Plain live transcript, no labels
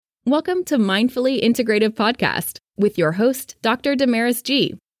Welcome to Mindfully Integrative Podcast with your host, Dr. Damaris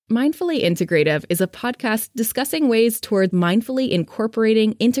G. Mindfully Integrative is a podcast discussing ways toward mindfully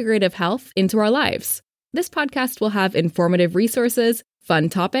incorporating integrative health into our lives. This podcast will have informative resources, fun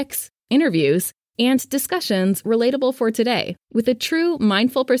topics, interviews, and discussions relatable for today with a true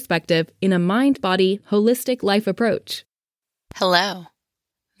mindful perspective in a mind-body, holistic life approach. Hello.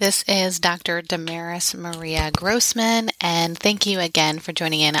 This is Dr. Damaris Maria Grossman, and thank you again for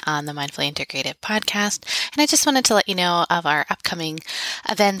joining in on the Mindfully Integrative podcast. And I just wanted to let you know of our upcoming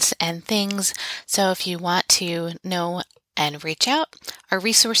events and things. So if you want to know and reach out, our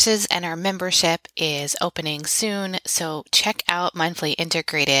resources and our membership is opening soon. So check out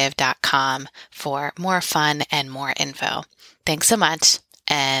mindfullyintegrative.com for more fun and more info. Thanks so much,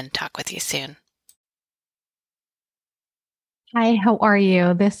 and talk with you soon. Hi, how are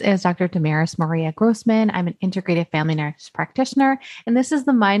you? This is Dr. Damaris Maria Grossman. I'm an integrative family nurse practitioner, and this is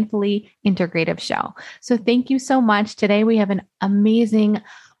the Mindfully Integrative Show. So thank you so much. Today we have an amazing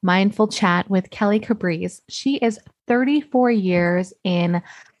mindful chat with Kelly Cabrese. She is 34 years in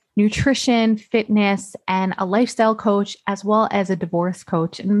nutrition, fitness, and a lifestyle coach, as well as a divorce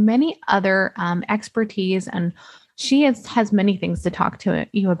coach and many other expertise. And she has many things to talk to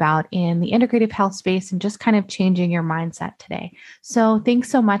you about in the integrative health space and just kind of changing your mindset today. So thanks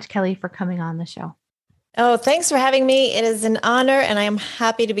so much, Kelly, for coming on the show. Oh, thanks for having me. It is an honor, and I am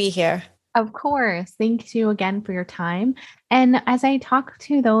happy to be here. Of course. Thank you again for your time. And as I talk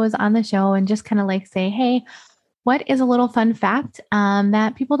to those on the show and just kind of like say, hey, what is a little fun fact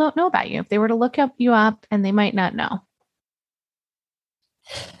that people don't know about you? If they were to look you up and they might not know.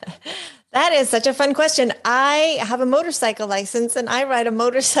 That is such a fun question. I have a motorcycle license and I ride a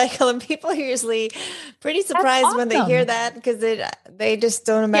motorcycle, and people are usually pretty surprised when they hear that because they just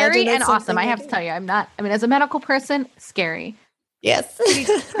don't imagine. Scary and awesome. I have to tell you, as a medical person, scary. Yes.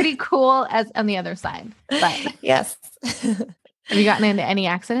 pretty cool as on the other side. But yes. Have you gotten into any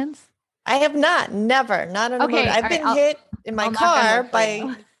accidents? I have not. Never. Not on a motor. I've been hit in my car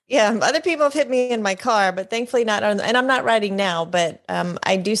by... Yeah, other people have hit me in my car, but thankfully not on, and I'm not riding now, but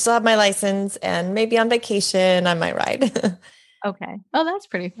I do still have my license, and maybe on vacation I might ride. Okay. Oh, that's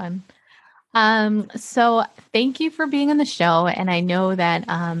pretty fun. So thank you for being on the show. And I know that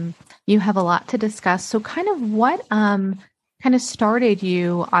you have a lot to discuss. So kind of what kind of started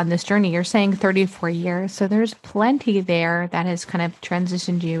you on this journey? You're saying 34 years. So there's plenty there that has kind of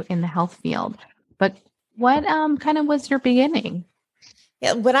transitioned you in the health field. But what kind of was your beginning?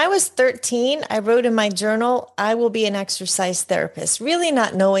 Yeah, when I was 13, I wrote in my journal, I will be an exercise therapist, really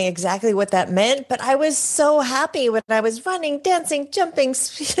not knowing exactly what that meant, but I was so happy when I was running, dancing, jumping,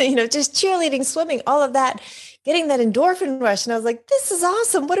 just cheerleading, swimming, all of that, getting that endorphin rush. And I was like, this is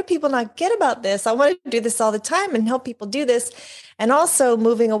awesome. What do people not get about this? I want to do this all the time and help people do this. And also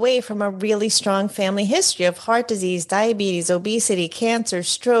moving away from a really strong family history of heart disease, diabetes, obesity, cancer,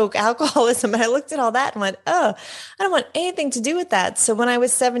 stroke, alcoholism. And I looked at all that and went, oh, I don't want anything to do with that. So when I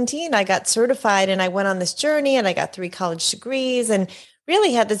was 17, I got certified and I went on this journey and I got 3 college degrees and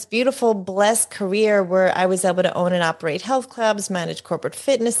really had this beautiful, blessed career where I was able to own and operate health clubs, manage corporate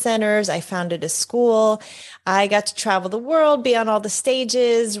fitness centers. I founded a school. I got to travel the world, be on all the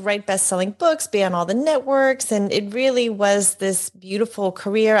stages, write best-selling books, be on all the networks. And it really was this beautiful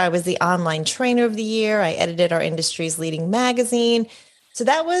career. I was the online trainer of the year. I edited our industry's leading magazine. So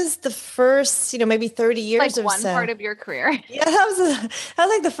that was the first, maybe 30 years or so. One part of your career. Yeah, that was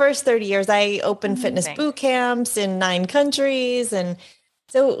like the first 30 years. I opened fitness boot camps in 9 countries. And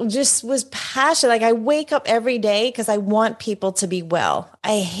so just was passionate. Like I wake up every day because I want people to be well.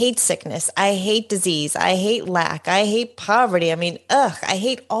 I hate sickness. I hate disease. I hate lack. I hate poverty. I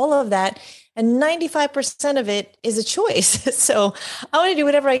hate all of that. And 95% of it is a choice. So I want to do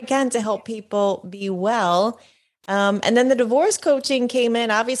whatever I can to help people be well. And then the divorce coaching came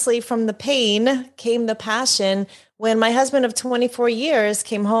in. Obviously, from the pain came the passion. When my husband of 24 years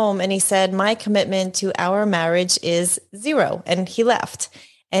came home and he said, my commitment to our marriage is 0, and he left.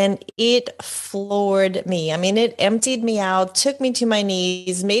 And it floored me. It emptied me out, took me to my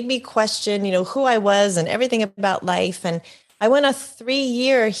knees, made me question, who I was and everything about life. And I went a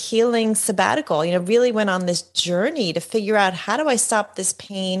 3-year healing sabbatical, really went on this journey to figure out, how do I stop this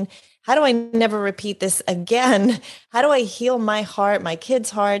pain? How do I never repeat this again? How do I heal my heart, my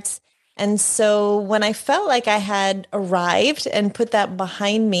kids' hearts? And so when I felt like I had arrived and put that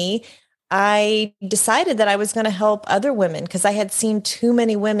behind me, I decided that I was going to help other women because I had seen too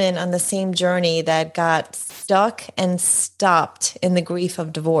many women on the same journey that got stuck and stopped in the grief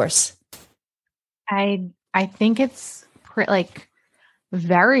of divorce. I think it's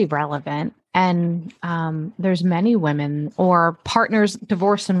very relevant And there's many women or partners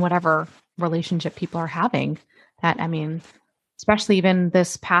divorced in whatever relationship people are having that, I mean, especially even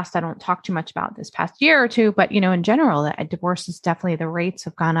this past, I don't talk too much about this past year or two, but, in general, that divorce is definitely, the rates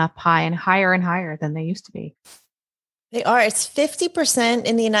have gone up high and higher than they used to be. They are. It's 50%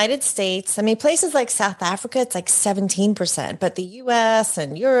 in the United States. I mean, places like South Africa, it's like 17%, but the US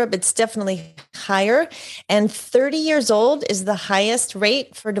and Europe, it's definitely higher. And 30 years old is the highest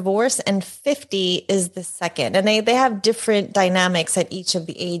rate for divorce, and 50 is the second. And they have different dynamics at each of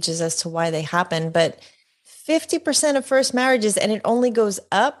the ages as to why they happen. But 50% of first marriages, and it only goes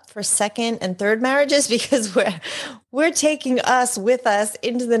up for second and third marriages because we're taking us with us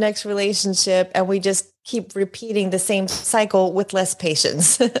into the next relationship, and we just keep repeating the same cycle with less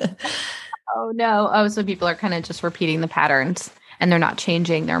patience. Oh no. Oh, so people are kind of just repeating the patterns and they're not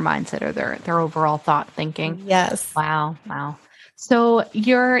changing their mindset or their overall thought thinking. Yes. Wow. So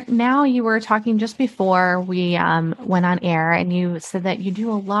you were talking just before we went on air, and you said that you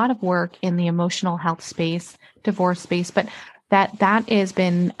do a lot of work in the emotional health space, divorce space, but that has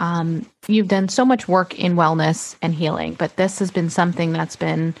been, you've done so much work in wellness and healing, but this has been something that's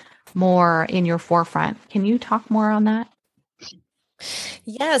been more in your forefront. Can you talk more on that?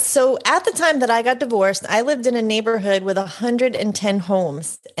 Yeah. So at the time that I got divorced, I lived in a neighborhood with 110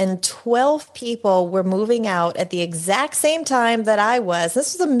 homes, and 12 people were moving out at the exact same time that I was.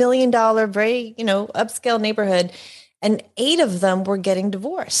 This was $1 million, very, upscale neighborhood, and 8 of them were getting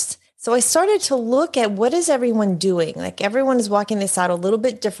divorced. So I started to look at what is everyone doing? Like, everyone is walking this out a little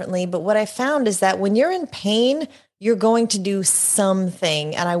bit differently. But what I found is that when you're in pain, you're going to do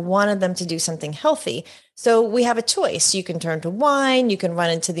something. And I wanted them to do something healthy. So we have a choice. You can turn to wine. You can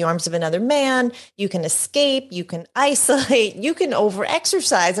run into the arms of another man. You can escape. You can isolate. You can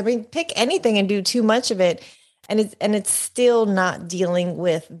over-exercise. I mean, pick anything and do too much of it. And it's still not dealing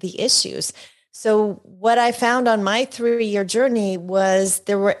with the issues. So what I found on my 3-year journey was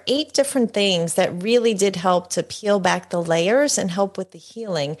there were 8 different things that really did help to peel back the layers and help with the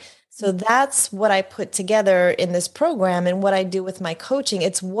healing. So that's what I put together in this program and what I do with my coaching.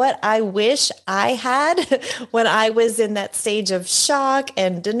 It's what I wish I had when I was in that stage of shock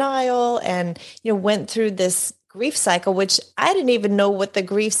and denial and, went through this grief cycle, which I didn't even know what the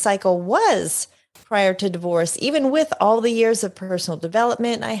grief cycle was prior to divorce. Even with all the years of personal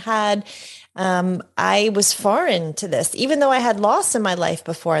development I had, I was foreign to this, even though I had loss in my life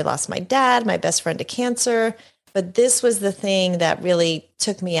before. I lost my dad, my best friend to cancer. But this was the thing that really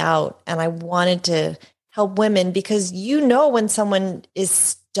took me out. And I wanted to help women because when someone is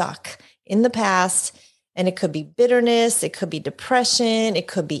stuck in the past, and it could be bitterness, it could be depression, it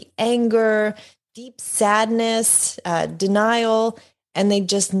could be anger, deep sadness, denial, and they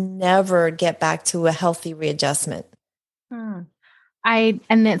just never get back to a healthy readjustment. And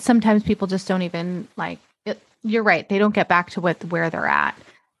then sometimes people just don't even you're right. They don't get back to where they're at.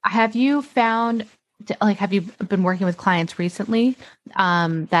 Have you found, have you been working with clients recently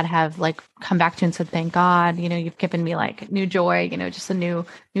that have come back to you and said, thank God, you've given me new joy, just a new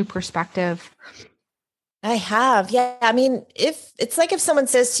perspective? I have. Yeah. I mean, if someone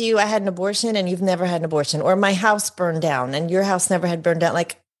says to you, I had an abortion and you've never had an abortion, or my house burned down and your house never had burned down.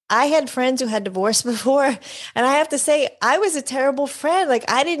 I had friends who had divorced before, and I have to say, I was a terrible friend.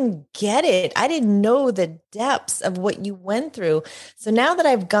 I didn't get it. I didn't know the depths of what you went through. So now that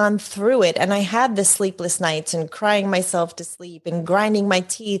I've gone through it, and I had the sleepless nights and crying myself to sleep and grinding my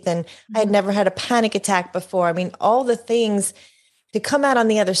teeth, and I had never had a panic attack before. I mean, all the things to come out on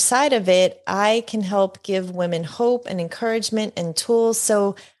the other side of it, I can help give women hope and encouragement and tools.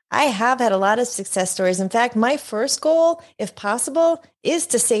 So I have had a lot of success stories. In fact, my first goal, if possible, is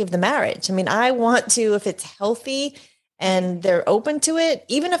to save the marriage. I mean, I want to, if it's healthy and they're open to it,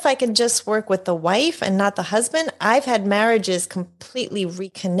 even if I can just work with the wife and not the husband. I've had marriages completely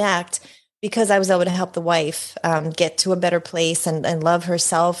reconnect because I was able to help the wife get to a better place and love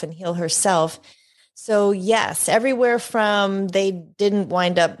herself and heal herself. So yes, everywhere from they didn't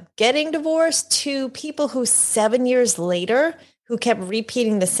wind up getting divorced to people who 7 years later who kept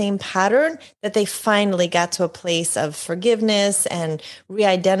repeating the same pattern, that they finally got to a place of forgiveness and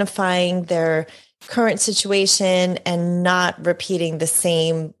re-identifying their current situation and not repeating the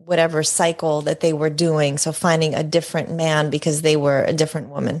same whatever cycle that they were doing. So finding a different man because they were a different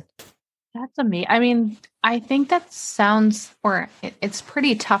woman. That's amazing. I mean, I think that sounds, or it's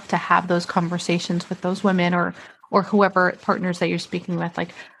pretty tough to have those conversations with those women or whoever partners that you're speaking with.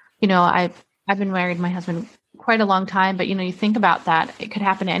 I've been married to my husband quite a long time, but you think about that, it could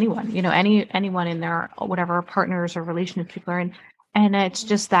happen to anyone, anyone in their whatever partners or relationships people are in. And it's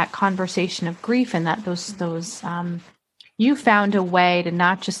just that conversation of grief and that those you found a way to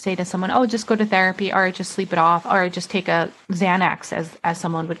not just say to someone, oh, just go to therapy, or just sleep it off, or just take a Xanax as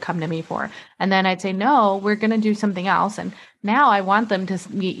someone would come to me for. And then I'd say, no, we're going to do something else. And now I want them to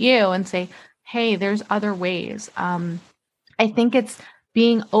meet you and say, hey, there's other ways. I think it's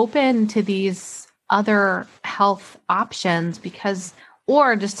being open to these other health options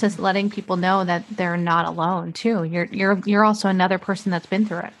or just to letting people know that they're not alone too. You're also another person that's been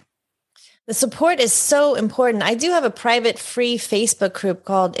through it. The support is so important. I do have a private free Facebook group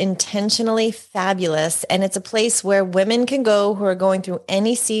called Intentionally Fabulous, and it's a place where women can go who are going through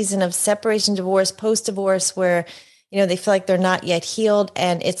any season of separation, divorce, post-divorce, where they feel like they're not yet healed,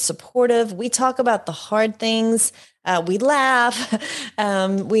 and it's supportive. We talk about the hard things. We laugh.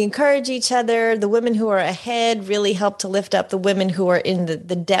 We encourage each other. The women who are ahead really help to lift up the women who are in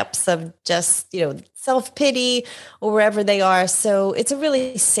the depths of just, self-pity or wherever they are. So it's a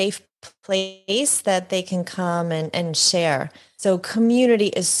really safe place that they can come and share. So community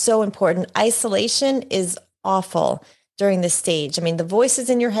is so important. Isolation is awful during this stage. I mean, the voices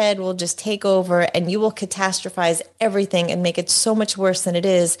in your head will just take over and you will catastrophize everything and make it so much worse than it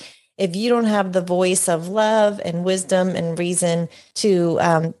is if you don't have the voice of love and wisdom and reason to,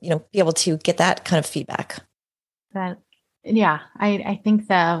 be able to get that kind of feedback. I think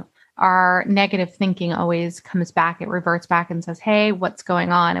our negative thinking always comes back. It reverts back and says, hey, what's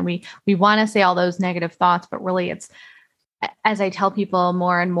going on? And we want to say all those negative thoughts, but really it's, as I tell people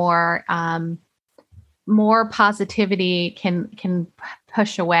more and more, more positivity can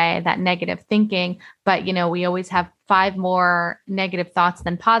push away that negative thinking. But, we always have 5 more negative thoughts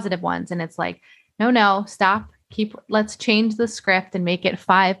than positive ones. And it's like, no, stop. Let's change the script and make it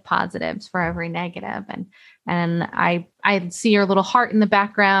 5 positives for every negative. And I see your little heart in the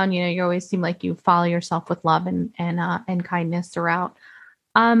background. You always seem like you follow yourself with love and kindness throughout.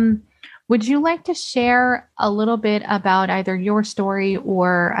 Would you like to share a little bit about either your story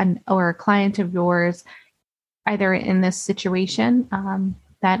or a client of yours, either in this situation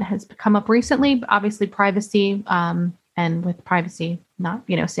that has come up recently? Obviously, privacy, and with privacy, not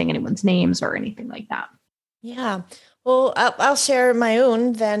saying anyone's names or anything like that. Yeah. Well, I'll share my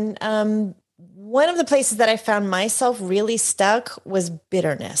own then. One of the places that I found myself really stuck was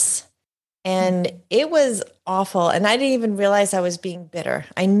bitterness. And it was awful. And I didn't even realize I was being bitter.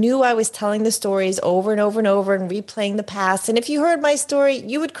 I knew I was telling the stories over and over and over and replaying the past. And if you heard my story,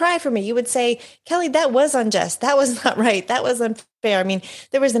 you would cry for me. You would say, Kelly, that was unjust. That was not right. That was unfair. I mean,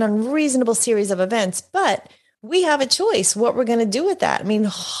 there was an unreasonable series of events, but we have a choice what we're going to do with that. I mean,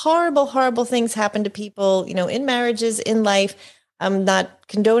 horrible, horrible things happen to people, in marriages, in life. I'm not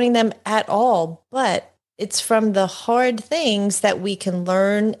condoning them at all, but it's from the hard things that we can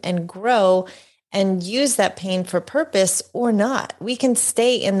learn and grow and use that pain for purpose or not. We can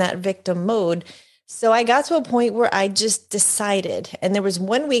stay in that victim mode. So I got to a point where I just decided, and there was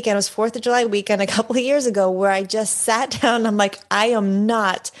one weekend, it was 4th of July weekend a couple of years ago, where I just sat down and I'm like, I am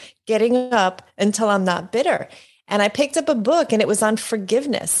not getting up until I'm not bitter. And I picked up a book and it was on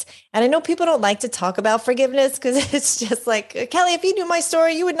forgiveness. And I know people don't like to talk about forgiveness because it's just like, Kelly, if you knew my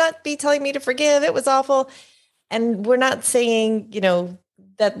story, you would not be telling me to forgive. It was awful. And we're not saying,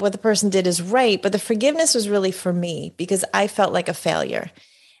 that what the person did is right, but the forgiveness was really for me because I felt like a failure.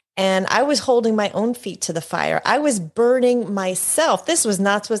 And I was holding my own feet to the fire. I was burning myself. This was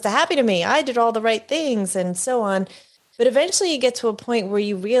not supposed to happen to me. I did all the right things and so on. But eventually you get to a point where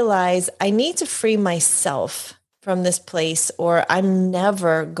you realize I need to free myself from this place or I'm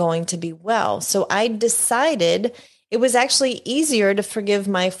never going to be well. So I decided it was actually easier to forgive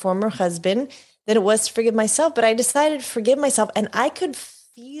my former husband than it was to forgive myself. But I decided to forgive myself and I could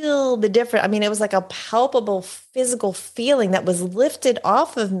feel the difference. I mean, it was like a palpable physical feeling that was lifted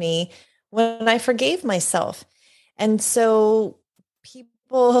off of me when I forgave myself. And so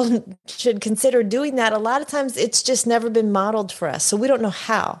people should consider doing that. A lot of times it's just never been modeled for us. So we don't know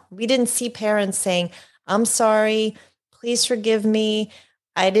how. We didn't see parents saying, I'm sorry, please forgive me.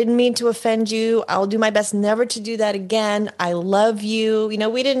 I didn't mean to offend you. I'll do my best never to do that again. I love you.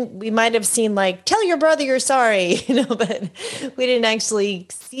 We might have seen like, tell your brother you're sorry, but we didn't actually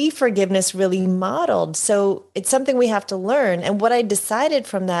see forgiveness really modeled. So it's something we have to learn. And what I decided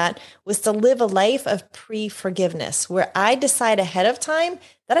from that was to live a life of pre-forgiveness, where I decide ahead of time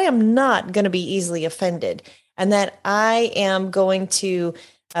that I am not going to be easily offended and that I am going to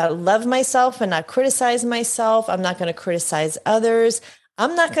love myself and not criticize myself. I'm not going to criticize others.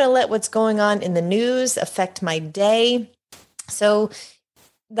 I'm not going to let what's going on in the news affect my day. So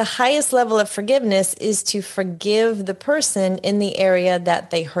the highest level of forgiveness is to forgive the person in the area that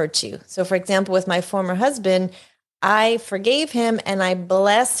they hurt you. So for example, with my former husband, I forgave him and I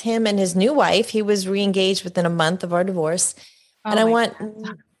blessed him and his new wife. He was re-engaged within a month of our divorce. And I want,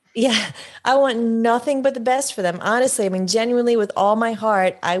 yeah, I want nothing but the best for them. Honestly, I mean, genuinely with all my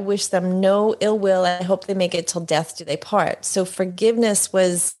heart, I wish them no ill will. I hope they make it till death do they part. So forgiveness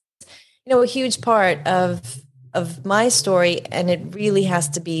was, a huge part of my story. And it really has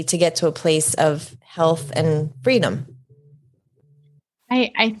to be to get to a place of health and freedom.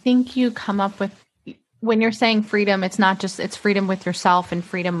 I think you come up with, when you're saying freedom, it's not just, it's freedom with yourself and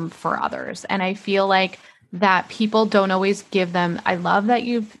freedom for others. And I feel like that people don't always give them. I love that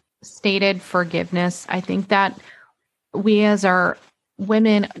you've stated forgiveness. I think that we as our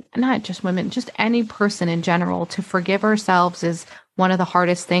women, not just women, just any person in general, to forgive ourselves is one of the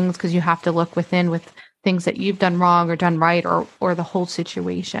hardest things, because you have to look within with things that you've done wrong or done right, or the whole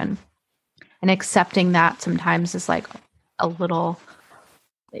situation. And accepting that sometimes is like a little,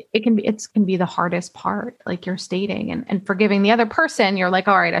 it can be the hardest part, like you're stating, and forgiving the other person. You're like,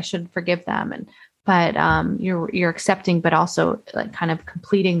 all right, I should forgive them. But you're accepting, but also like kind of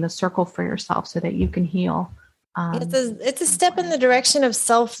completing the circle for yourself so that you can heal. It's a step in the direction of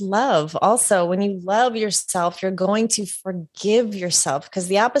self-love. Also, when you love yourself, you're going to forgive yourself, because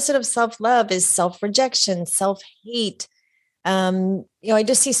the opposite of self-love is self-rejection, self-hate. I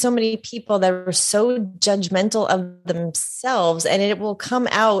just see so many people that are so judgmental of themselves, and it will come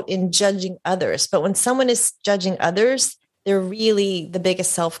out in judging others. But when someone is judging others, they're really the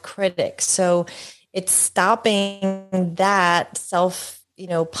biggest self-critic. So it's stopping that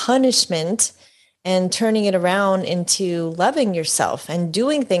punishment and turning it around into loving yourself and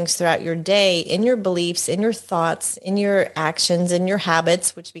doing things throughout your day, in your beliefs, in your thoughts, in your actions, in your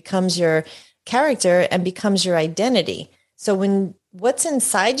habits, which becomes your character and becomes your identity. So when what's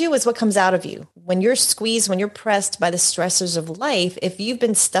inside you is what comes out of you. When you're squeezed, when you're pressed by the stressors of life, if you've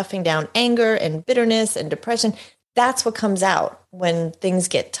been stuffing down anger and bitterness and depression, that's what comes out when things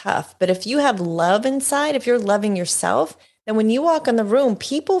get tough. But if you have love inside, if you're loving yourself, then when you walk in the room,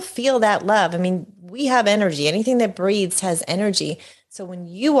 people feel that love. I mean, we have energy. Anything that breathes has energy. So when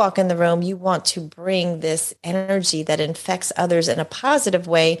you walk in the room, you want to bring this energy that infects others in a positive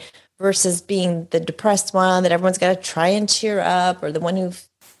way, versus being the depressed one that everyone's got to try and cheer up, or the one who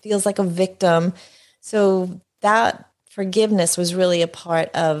feels like a victim. So that forgiveness was really a part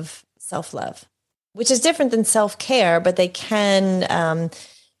of self-love, which is different than self-care, but they can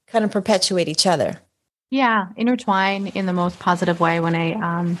kind of perpetuate each other. Yeah, intertwine in the most positive way. When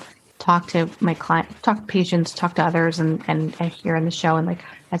I talk to my client, talk to patients, talk to others, and here in the show, and like,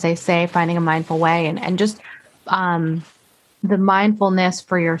 as I say, finding a mindful way, and just the mindfulness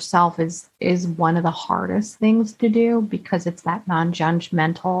for yourself is one of the hardest things to do, because it's that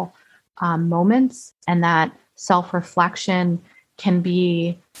non-judgmental moments, and that self-reflection can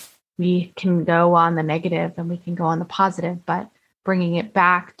be, we can go on the negative and we can go on the positive, but bringing it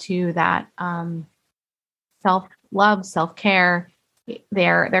back to that self-love, self-care,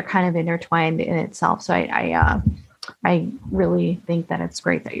 they're kind of intertwined in itself. So I really think that it's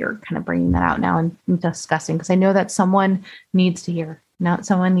great that you're kind of bringing that out now and discussing, because I know that someone needs to hear. Now,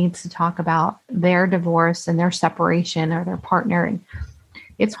 someone needs to talk about their divorce and their separation, or their partner. And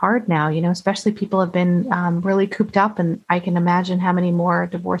it's hard now, especially people have been really cooped up, and I can imagine how many more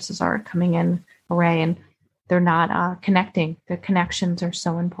divorces are coming in array, and they're not connecting. The connections are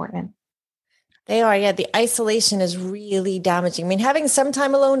so important. They are. Yeah. The isolation is really damaging. I mean, having some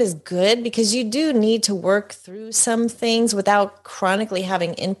time alone is good, because you do need to work through some things without chronically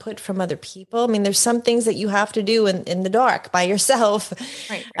having input from other people. I mean, there's some things that you have to do in the dark by yourself,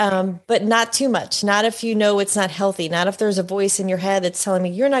 right. But not too much. Not if you know it's not healthy. Not if there's a voice in your head that's telling me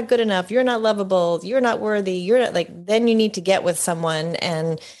you're not good enough, you're not lovable, you're not worthy, you're not, like, then you need to get with someone,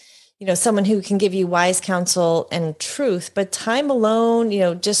 and someone who can give you wise counsel and truth. But time alone,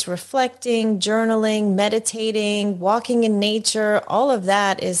 just reflecting, journaling, meditating, walking in nature, all of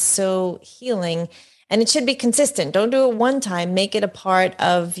that is so healing. And it should be consistent. Don't do it one time. Make it a part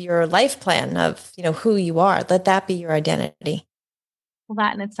of your life plan of, who you are. Let that be your identity. Well,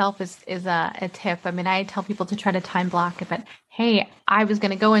 that in itself is a tip. I mean, I tell people to try to time block it, but hey, I was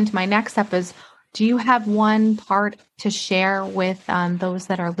going to go into my next step is, do you have one part to share with those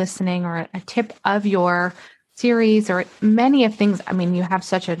that are listening, or a tip of your series, or many of things? I mean, you have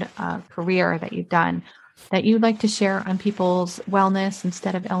such a career that you've done, that you'd like to share on people's wellness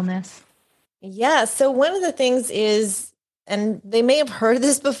instead of illness? Yeah. So one of the things is, and they may have heard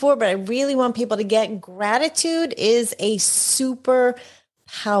this before, but I really want people to get, gratitude is a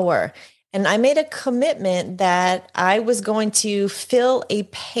superpower. And I made a commitment that I was going to fill a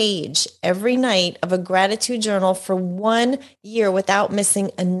page every night of a gratitude journal for 1 year without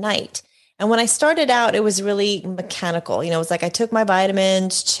missing a night. And when I started out, it was really mechanical. It was like I took my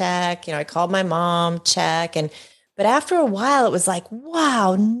vitamins, check, I called my mom, check. But after a while, it was like,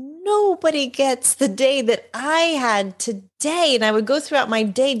 wow, nobody gets the day that I had today. And I would go throughout my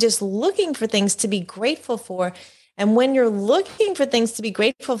day just looking for things to be grateful for. And when you're looking for things to be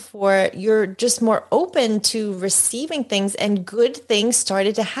grateful for, you're just more open to receiving things, and good things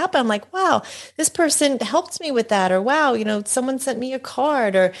started to happen. I'm like, wow, this person helped me with that. Or wow, someone sent me a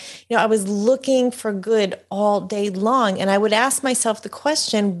card. Or, I was looking for good all day long. And I would ask myself the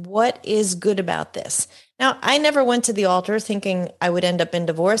question, what is good about this? Now, I never went to the altar thinking I would end up in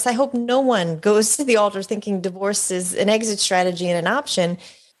divorce. I hope no one goes to the altar thinking divorce is an exit strategy and an option.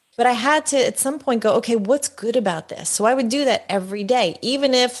 But I had to at some point go, okay, what's good about this? So I would do that every day,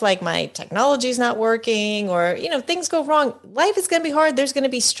 even if like my technology is not working or, things go wrong. Life is going to be hard. There's going to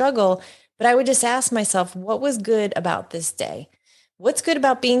be struggle. But I would just ask myself, what was good about this day? What's good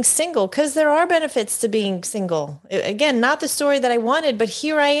about being single? Because there are benefits to being single. Again, not the story that I wanted, but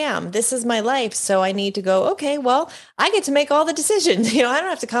here I am. This is my life. So I need to go, okay, well, I get to make all the decisions. I don't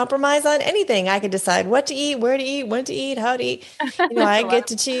have to compromise on anything. I can decide what to eat, where to eat, when to eat, how to eat. I get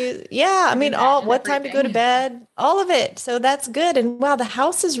to choose. Yeah. I mean, what time to go to bed, all of it. So that's good. And wow, the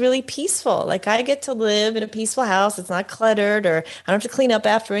house is really peaceful. Like I get to live in a peaceful house. It's not cluttered, or I don't have to clean up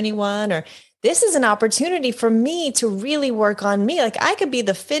after anyone, or this is an opportunity for me to really work on me. Like I could be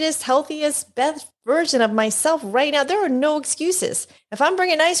the fittest, healthiest, best version of myself right now. There are no excuses. If I'm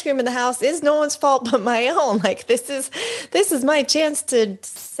bringing ice cream in the house, it's no one's fault but my own. Like this is my chance to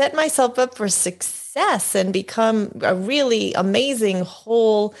set myself up for success and become a really amazing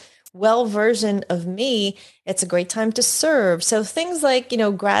whole well version of me. It's a great time to serve. So things like,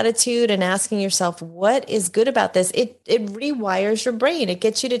 gratitude and asking yourself, what is good about this? It rewires your brain. It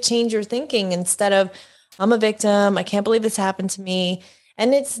gets you to change your thinking instead of, I'm a victim. I can't believe this happened to me.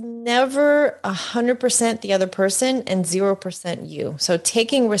 And it's never 100% the other person and 0% you. So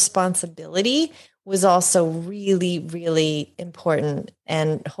taking responsibility was also really, really important,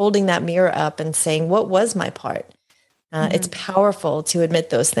 and holding that mirror up and saying, what was my part? It's powerful to admit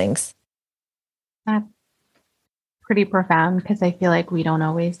those things. That's pretty profound, because I feel like we don't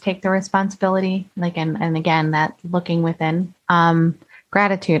always take the responsibility. Like, and again, that looking within,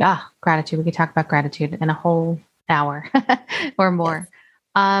 gratitude. Gratitude. We could talk about gratitude in a whole hour or more.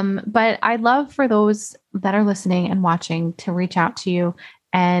 Yes. But I'd love for those that are listening and watching to reach out to you.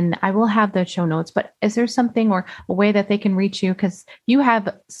 And I will have the show notes, but is there something or a way that they can reach you? Because you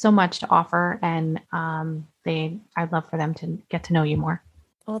have so much to offer, and I'd love for them to get to know you more.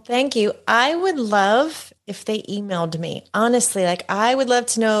 Well, thank you. I would love if they emailed me. Honestly, like I would love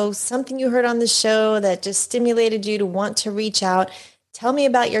to know something you heard on the show that just stimulated you to want to reach out. Tell me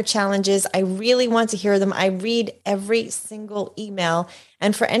about your challenges. I really want to hear them. I read every single email.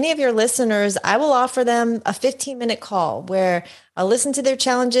 And for any of your listeners, I will offer them a 15-minute call where I'll listen to their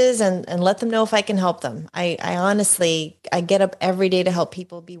challenges and let them know if I can help them. I honestly get up every day to help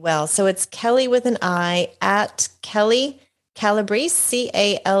people be well. So it's Kelly with an I at Kelly Calabrese,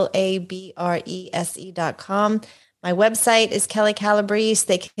 CALABRESE.com. My website is Kelly Calabrese.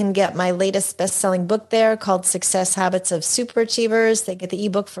 They can get my latest best-selling book there called Success Habits of Superachievers. They get the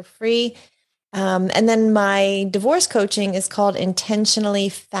ebook for free. And then my divorce coaching is called Intentionally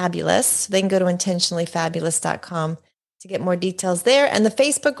Fabulous. So they can go to intentionallyfabulous.com to get more details there. And the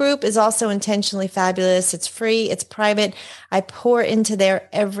Facebook group is also Intentionally Fabulous. It's free. It's private. I pour into there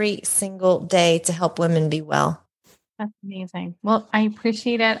every single day to help women be well. That's amazing. Well, I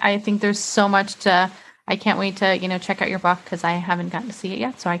appreciate it. I think there's so much I can't wait to, check out your book, because I haven't gotten to see it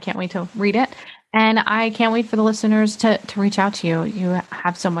yet. So I can't wait to read it. And I can't wait for the listeners to reach out to you. You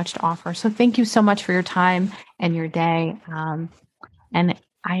have so much to offer. So thank you so much for your time and your day. And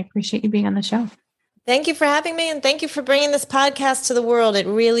I appreciate you being on the show. Thank you for having me. And thank you for bringing this podcast to the world. It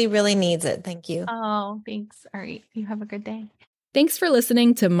really, really needs it. Thank you. Oh, thanks. All right. You have a good day. Thanks for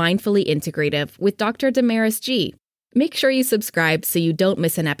listening to Mindfully Integrative with Dr. Damaris G. Make sure you subscribe so you don't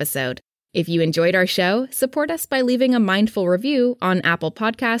miss an episode. If you enjoyed our show, support us by leaving a mindful review on Apple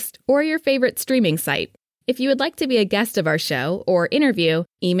Podcast or your favorite streaming site. If you would like to be a guest of our show or interview,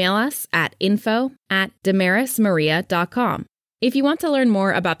 email us at info@damarismaria.com. If you want to learn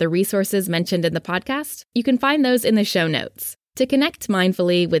more about the resources mentioned in the podcast, you can find those in the show notes. To connect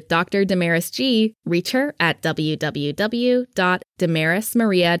mindfully with Dr. Damaris G, reach her at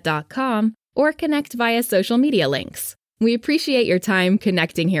www.damarismaria.com or connect via social media links. We appreciate your time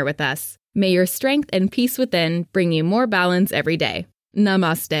connecting here with us. May your strength and peace within bring you more balance every day.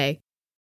 Namaste.